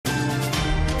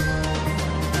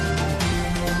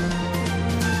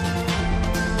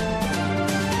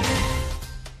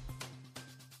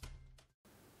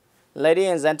Ladies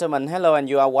and gentlemen, hello, and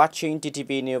you are watching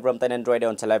TTV News from Tây Ninh Radio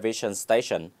and Television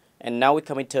Station. And now we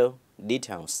come into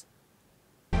details.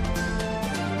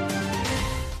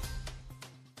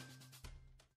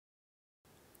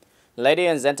 Ladies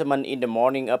and gentlemen, in the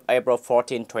morning of April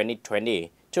 14,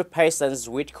 2020, 2 patients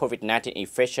with COVID-19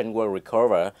 infection will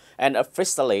recover and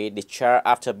officially discharged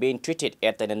after being treated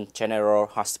at the Tây Ninh General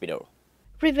Hospital.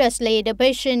 Previously, the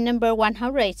patient number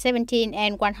 117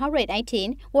 and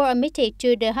 118 were admitted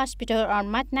to the hospital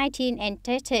on March 19 and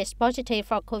tested positive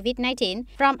for COVID-19.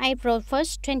 From April 1,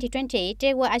 2020,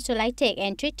 they were isolated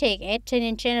and treated at Tây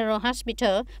Ninh General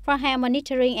Hospital for health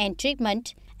monitoring and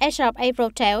treatment. As of April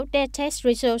 12, their test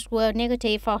results were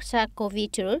negative for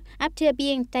SARS-CoV-2 after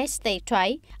being tested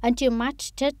twice. Until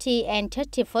March 30 and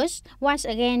 31st, once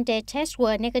again their tests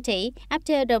were negative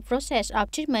after the process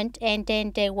of treatment, and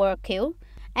then they were killed.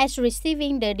 As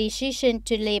receiving the decision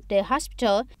to leave the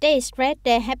hospital, they expressed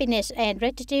their happiness and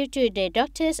gratitude to the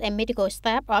doctors and medical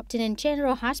staff of Tây Ninh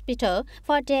General Hospital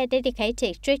for their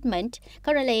dedicated treatment.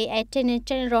 Currently at Tây Ninh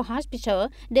General Hospital,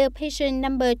 the patient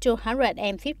number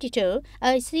 252,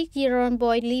 a 6-year-old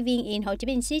boy living in Ho Chi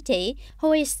Minh City,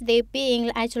 who is still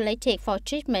being isolated for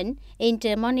treatment, in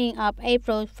the morning of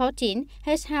April 14,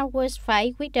 his health was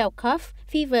fine without cough,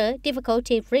 fever,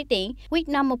 difficulty breathing, with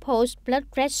normal pulse, blood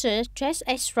pressure, chest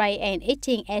X-ray, and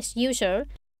eating as usual.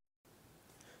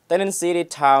 Tây Ninh city,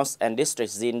 towns, and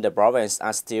districts in the province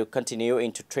are still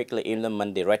continuing to strictly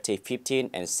implement Directive 15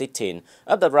 and 16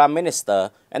 of the Prime Minister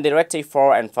and Directive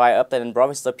 4 and 5 of the Tây Ninh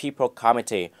Provincial People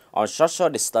Committee on social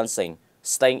distancing,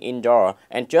 staying indoors,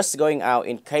 and just going out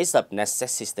in case of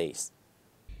necessities.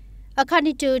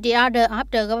 According to the order of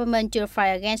the government to fight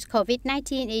against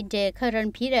COVID-19 in the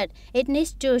current period, it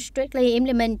needs to strictly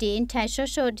implement the entire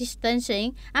social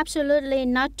distancing, absolutely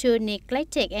not to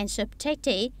neglect it and subject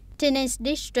it. Tây Ninh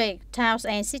district, towns,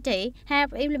 and cities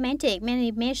have implemented many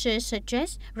measures such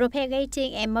as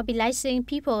propagating and mobilizing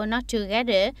people not to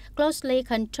gather, closely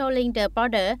controlling the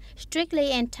border,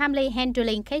 strictly and timely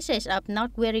handling cases of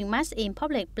not wearing masks in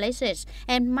public places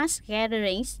and mass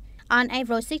gatherings. On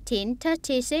April 16,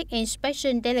 36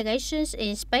 inspection delegations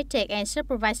inspected and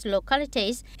supervised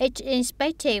localities. Each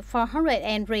inspected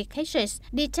 403 cases,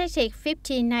 detected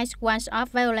 59 ones of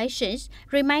violations,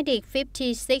 reminded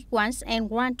 56 ones, and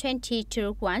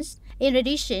 122 ones. In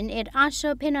addition, it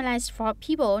also penalized for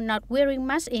people not wearing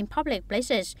masks in public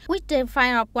places, with the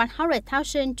fine of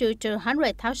 100,000 to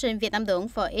 200,000 Việt Nam đồng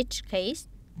for each case.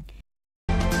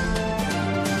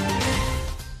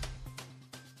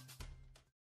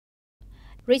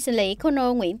 Recently,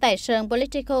 Colonel Nguyễn Tài Sơn,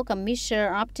 Political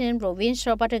Commissioner of the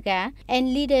Provincial Border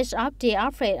and leaders of the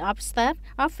Office of Staff,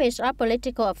 Office of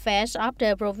Political Affairs of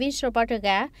the Provincial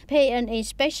Border paid an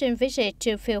inspection visit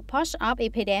to field posts of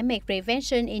epidemic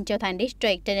prevention in Thành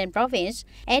District, Tây Ninh Province.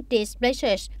 At these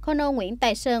places, Colonel Nguyễn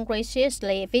Tài Sơn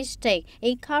graciously visited,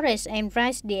 encouraged and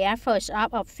praised the efforts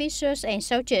of officials and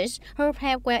soldiers who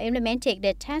have well implemented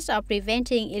the task of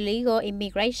preventing illegal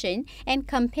immigration and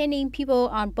campaigning people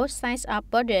on both sides of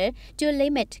border to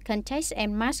limit contacts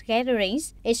and mass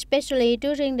gatherings, especially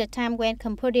during the time when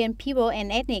Cambodian people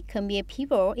and ethnic Khmer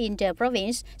people in the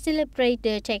province celebrate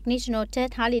the traditional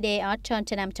third holiday of Chon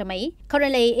Tanam Tamay.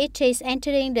 Currently, it is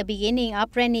entering the beginning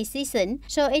of rainy season,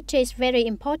 so it is very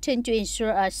important to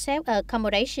ensure a safe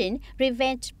accommodation,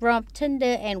 prevent from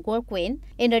thunder and whirlwind.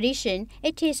 In addition,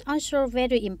 it is also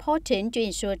very important to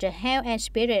ensure the health and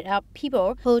spirit of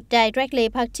people who directly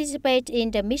participate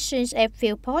in the missions at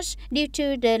field posts due to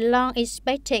the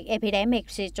long-expected epidemic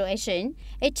situation.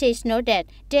 It is noted that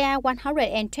there are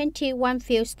 121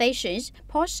 field stations,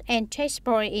 posts, and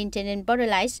checkpoints in the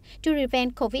borderlines to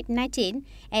prevent COVID-19.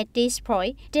 At this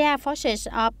point, there are forces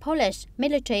of police,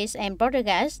 militaries, and border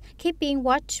guards keeping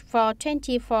watch for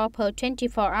 24 per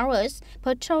 24 hours,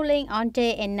 patrolling on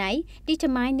day and night,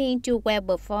 determining to well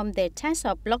perform the task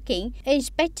of blocking,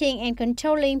 inspecting, and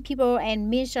controlling people and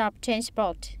means of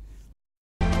transport.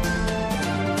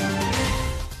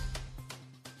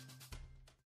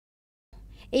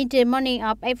 In the morning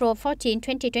of April 14,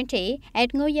 2020, at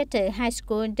Ngô Gia Tự High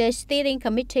School, the Steering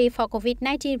Committee for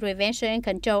COVID-19 Prevention and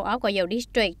Control of Goyao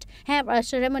District held a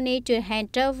ceremony to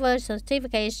hand over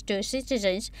certificates to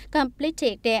citizens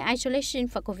completing their isolation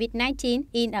for COVID-19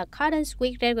 in accordance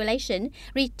with regulation,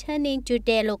 returning to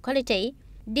their locality.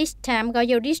 This time,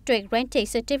 Goyo District granted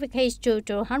certificates to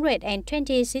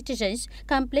 220 citizens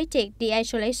completed the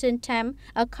isolation time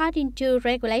according to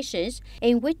regulations,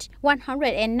 in which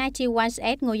 191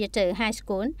 at Ngô Gia Tự High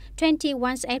School,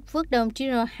 21 at Phước Đồng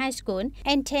Junior High School,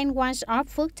 and 10 ones at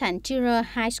Phước Thành Junior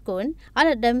High School.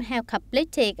 All of them have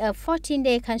completed a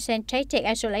 14-day concentrated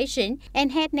isolation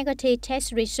and had negative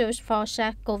test results for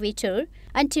SARS-CoV-2.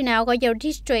 Until now, Goyo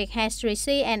District has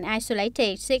received and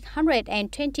isolated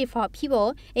 624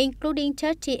 people, including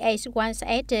 38 ones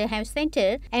at the health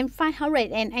center and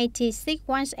 586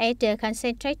 ones at the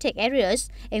concentrated areas,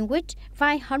 in which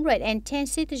 510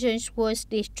 citizens were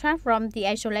discharged from the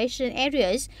isolation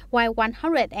areas, while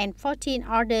 114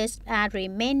 others are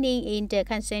remaining in the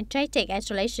concentrated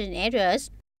isolation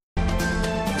areas.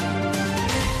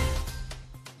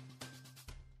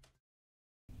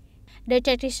 The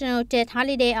traditional Tet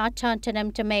holiday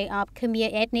autonomy of Khmer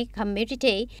ethnic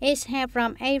community is held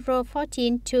from April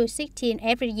 14 to 16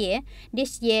 every year.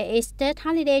 This year, its third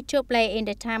holiday took place in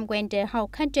the time when the whole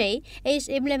country is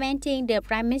implementing the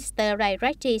Prime Minister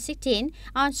Directive 16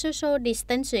 on social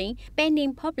distancing,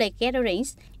 banning public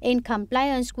gatherings. In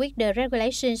compliance with the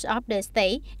regulations of the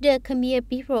state, the Khmer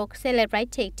people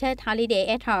celebrated third holiday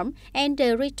at home, and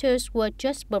the rituals were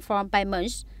just performed by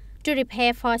monks. To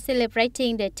prepare for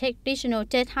celebrating the traditional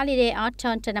third holiday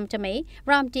autonomy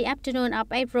from the afternoon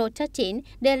of April 13,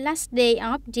 the last day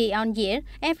of the year,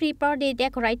 everybody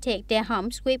decorated their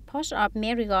homes with pots of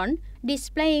marigold,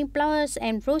 displaying flowers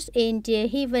and fruits in the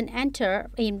heaven altar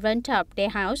in front of their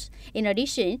house. In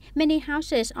addition, many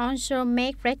houses also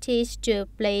make recipes to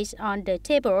place on the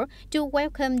table to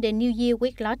welcome the new year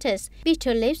with lotus,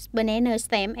 bitter leaves, banana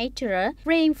stem, etc.,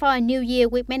 praying for a new year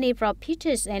with many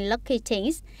propitious and lucky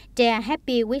things. They are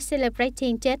happy with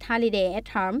celebrating Tet holiday at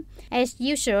home. As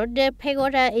usual, the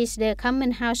pagoda is the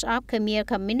common house of Khmer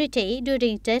community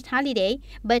during Tet holiday,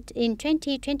 but in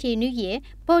 2020 New Year,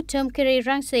 Potom Kiri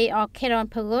Rangsi or Keron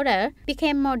Pagoda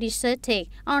became more deserted.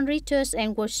 On rituals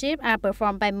and worship are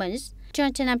performed by monks.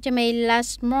 TayNinhTV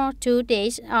lasts more 2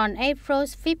 days on April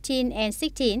 15 and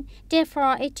 16.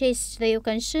 Therefore, it is still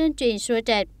concerned to ensure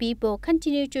that people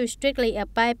continue to strictly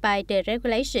abide by the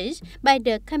regulations by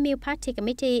the Khmer Party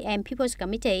Committee and People's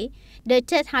Committee. The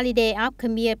third holiday of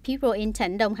Khmer people in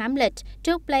Thành Đông Hamlet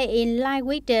took place in line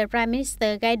with the Prime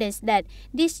Minister's guidance that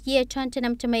this year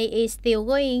TayNinhTV is still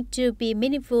going to be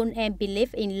meaningful and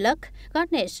believe in luck,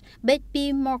 goodness, but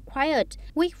be more quiet,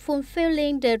 with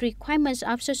fulfilling the requirements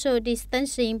of social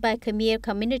distancing by Khmer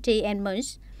community and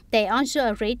monks. They also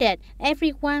agree that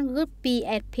everyone would be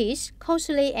at peace,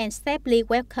 cozily and safely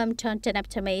welcome to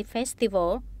TayNinhTV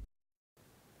festival.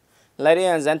 Ladies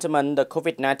and gentlemen, the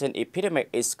COVID-19 epidemic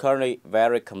is currently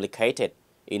very complicated.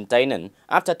 In Tây Ninh,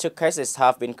 after 2 cases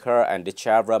have been cured and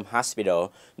discharged from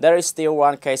hospital, there is still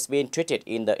 1 case being treated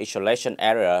in the isolation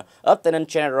area of Tây Ninh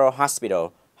General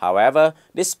Hospital. However,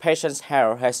 this patient's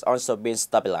health has also been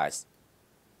stabilized.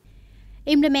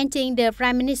 Implementing the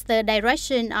Prime Minister's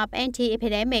direction of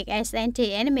anti-epidemic as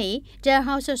anti-enemy, the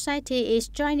whole society is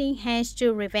joining hands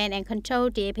to prevent and control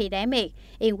the epidemic,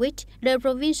 in which the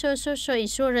provincial social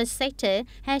insurance sector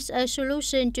has a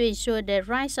solution to ensure the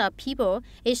rights of people,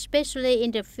 especially in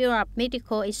the field of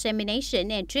medical examination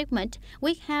and treatment,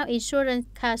 with health insurance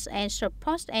cuts and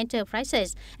support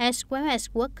enterprises as well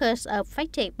as workers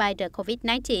affected by the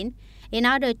COVID-19. In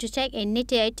order to take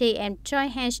initiative and join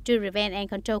hands to prevent and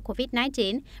control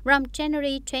COVID-19, from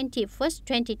January 21,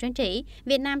 2020,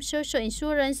 Vietnam Social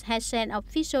Insurance has sent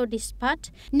official dispatch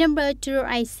number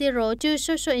 280 to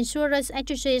social insurance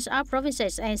agencies of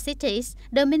provinces and cities,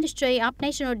 the Ministry of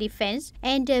National Defense,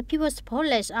 and the People's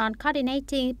Police on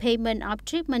coordinating payment of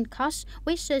treatment costs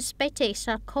with suspected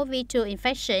SARS-CoV-2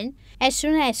 infection. As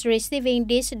soon as receiving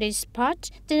this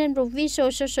dispatch, the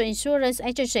Provincial Social Insurance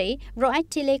Agency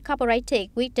proactively cooperated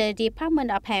with the Department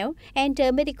of Health and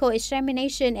the medical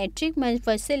examination and treatment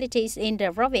facilities in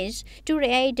the province to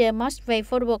create the most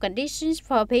favorable conditions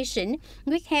for patients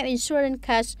with health insurance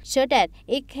cards so that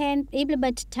it can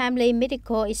implement timely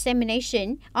medical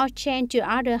examination or change to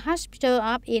other hospitals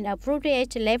of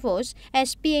inappropriate levels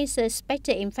as being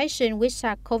suspected infection with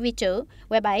SARS-CoV-2,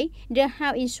 whereby the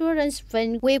health insurance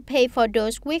fund will pay for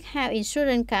those with health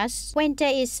insurance cards when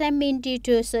they examined due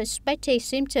to suspected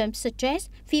symptoms such as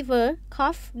fever, fever,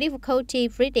 cough, difficulty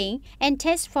breathing, and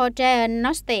test for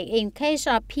diagnostic in case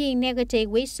of being negative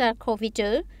with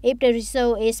SARS-CoV-2. If the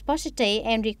result is positive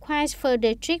and requires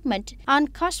further treatment, on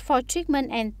cost for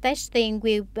treatment and testing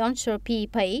will also be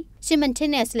paid.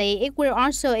 Simultaneously, it will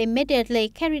also immediately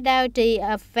carry out the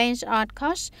advance on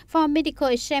costs for medical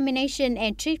examination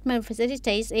and treatment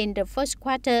facilities in the first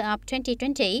quarter of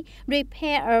 2020,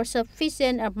 prepare a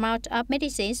sufficient amount of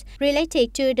medicines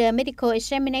related to the medical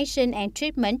examination and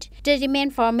treatment, the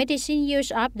demand for medicine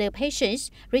use of the patients.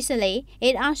 Recently,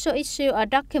 it also issued a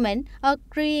document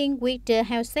agreeing with the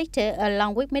health sector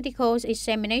along with medical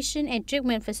examination and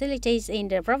treatment facilities in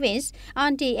the province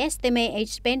on the estimated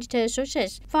expenditure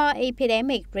sources for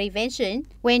epidemic prevention.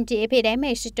 When the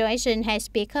epidemic situation has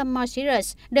become more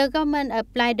serious, the government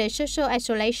applied the social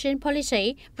isolation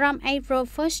policy from April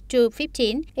 1st to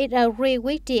 15. It agreed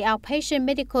with the outpatient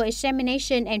medical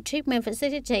examination and treatment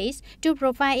facilities to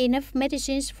provide enough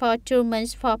medicines for 2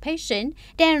 months for patients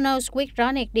diagnosed with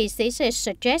chronic diseases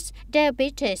such as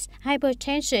diabetes,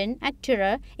 hypertension,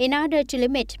 etc. in order to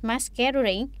limit mass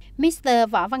gathering. Mr.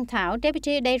 Võ Văn Thảo,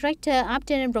 Deputy Director of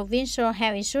the Provincial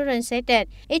Health Insurance, said that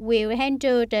it will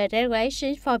handle the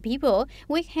regulations for people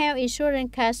with health insurance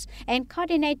cards and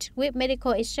coordinate with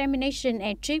medical examination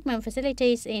and treatment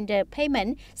facilities in the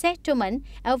payment, settlement,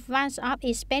 advance of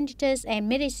expenditures and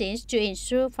medicines to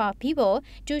ensure for people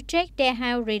to check their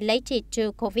health related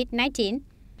to COVID-19.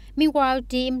 Meanwhile,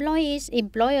 the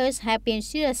employers have been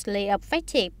seriously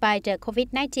affected by the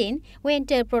COVID-19 when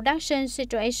the production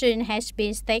situation has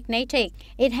been stagnated.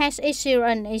 It has issued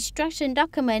an instruction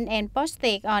document and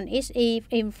posted on its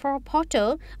e-info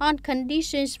portal on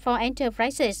conditions for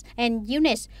enterprises and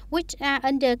units which are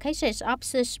under cases of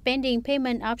suspending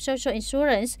payment of social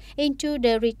insurance into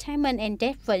the retirement and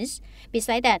death funds.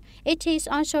 Besides that, it is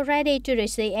also ready to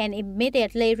receive and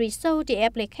immediately resolve the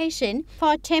application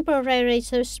for temporary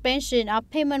suspension of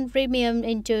payment premium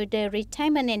into the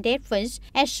retirement and death funds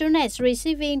as soon as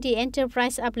receiving the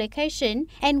enterprise application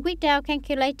and without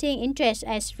calculating interest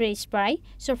as risk price.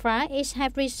 So far, it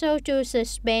has resolved to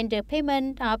suspend the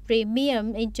payment of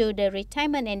premium into the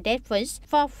retirement and death funds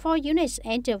for 4 units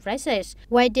enterprises,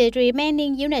 while the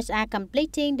remaining units are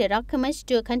completing the documents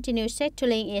to continue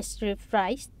settling its risk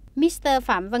price. Mr.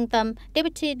 Phạm Văn Tâm,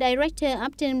 Deputy Director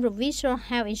of the Provincial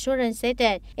Health Insurance, said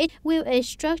that it will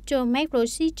instruct to make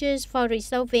procedures for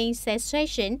resolving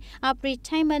cessation of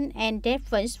retirement and death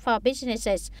funds for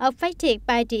businesses affected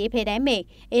by the epidemic.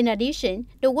 In addition,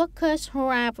 the workers who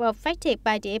are affected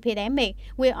by the epidemic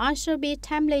will also be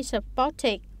timely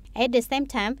supported. At the same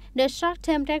time, the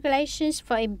short-term regulations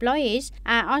for employees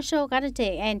are also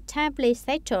guaranteed and timely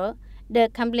settled. The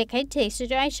complicated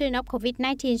situation of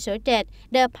COVID-19 shows that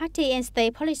the party and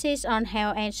state policies on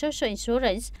health and social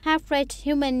insurance have raised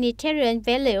humanitarian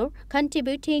value,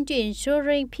 contributing to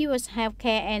ensuring people's health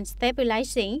care and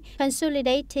stabilizing,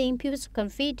 consolidating people's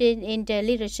confidence in the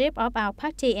leadership of our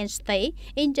party and state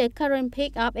in the current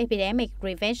peak of epidemic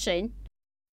prevention.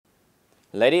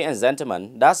 Ladies and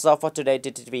gentlemen, that's all for today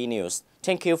TTV News.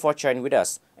 Thank you for joining with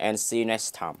us and see you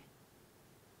next time.